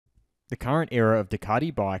The current era of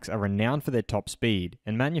Ducati bikes are renowned for their top speed,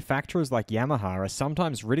 and manufacturers like Yamaha are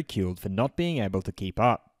sometimes ridiculed for not being able to keep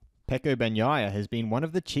up. Pecco Bagnaia has been one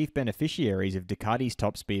of the chief beneficiaries of Ducati's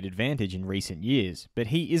top speed advantage in recent years, but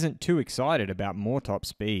he isn't too excited about more top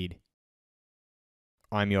speed.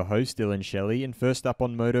 I'm your host Dillon Shelley, and first up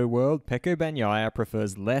on Moto World, Pecco Bagnaia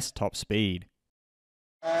prefers less top speed.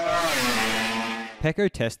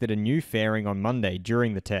 Pecco tested a new fairing on Monday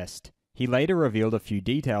during the test. He later revealed a few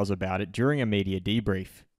details about it during a media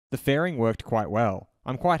debrief. The fairing worked quite well.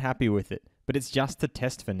 I'm quite happy with it, but it's just a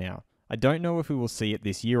test for now. I don't know if we will see it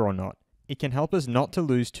this year or not. It can help us not to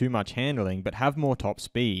lose too much handling but have more top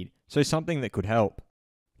speed, so something that could help.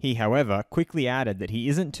 He, however, quickly added that he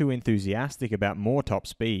isn't too enthusiastic about more top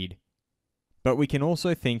speed. But we can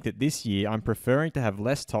also think that this year I'm preferring to have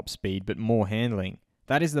less top speed but more handling.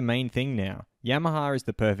 That is the main thing now. Yamaha is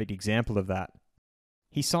the perfect example of that.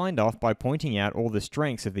 He signed off by pointing out all the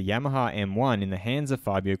strengths of the Yamaha M1 in the hands of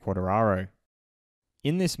Fabio Quartararo.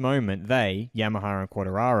 In this moment, they, Yamaha and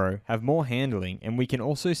Quartararo, have more handling, and we can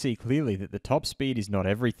also see clearly that the top speed is not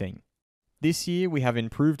everything. This year we have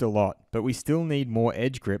improved a lot, but we still need more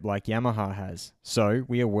edge grip like Yamaha has, so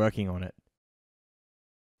we are working on it.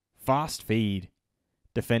 Fast feed.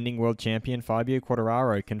 Defending world champion Fabio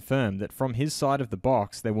Quartararo confirmed that from his side of the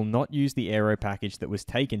box they will not use the aero package that was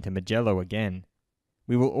taken to Mugello again.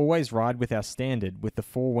 We will always ride with our standard with the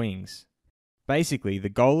 4 wings. Basically, the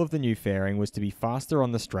goal of the new fairing was to be faster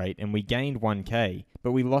on the straight, and we gained 1k,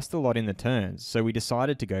 but we lost a lot in the turns, so we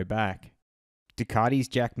decided to go back. Ducati's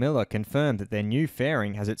Jack Miller confirmed that their new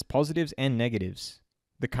fairing has its positives and negatives.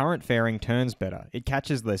 The current fairing turns better, it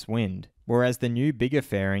catches less wind, whereas the new bigger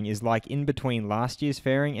fairing is like in between last year's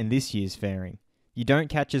fairing and this year's fairing. You don't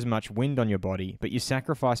catch as much wind on your body, but you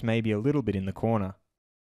sacrifice maybe a little bit in the corner.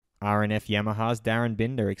 RNF Yamaha's Darren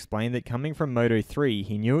Binder explained that coming from Moto3,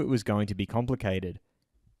 he knew it was going to be complicated.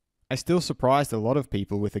 I still surprised a lot of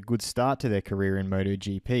people with a good start to their career in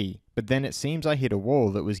MotoGP, but then it seems I hit a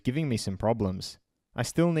wall that was giving me some problems. I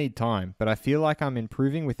still need time, but I feel like I'm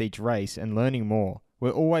improving with each race and learning more.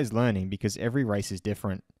 We're always learning because every race is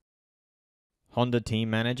different. Honda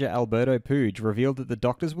team manager Alberto Puig revealed that the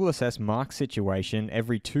doctors will assess Mark's situation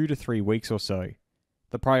every 2 to 3 weeks or so.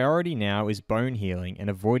 The priority now is bone healing and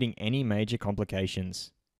avoiding any major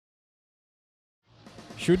complications.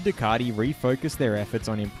 Should Ducati refocus their efforts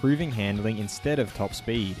on improving handling instead of top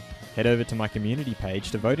speed? Head over to my community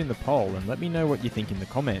page to vote in the poll and let me know what you think in the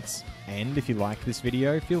comments. And if you liked this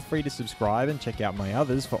video, feel free to subscribe and check out my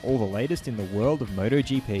others for all the latest in the world of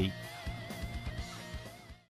MotoGP.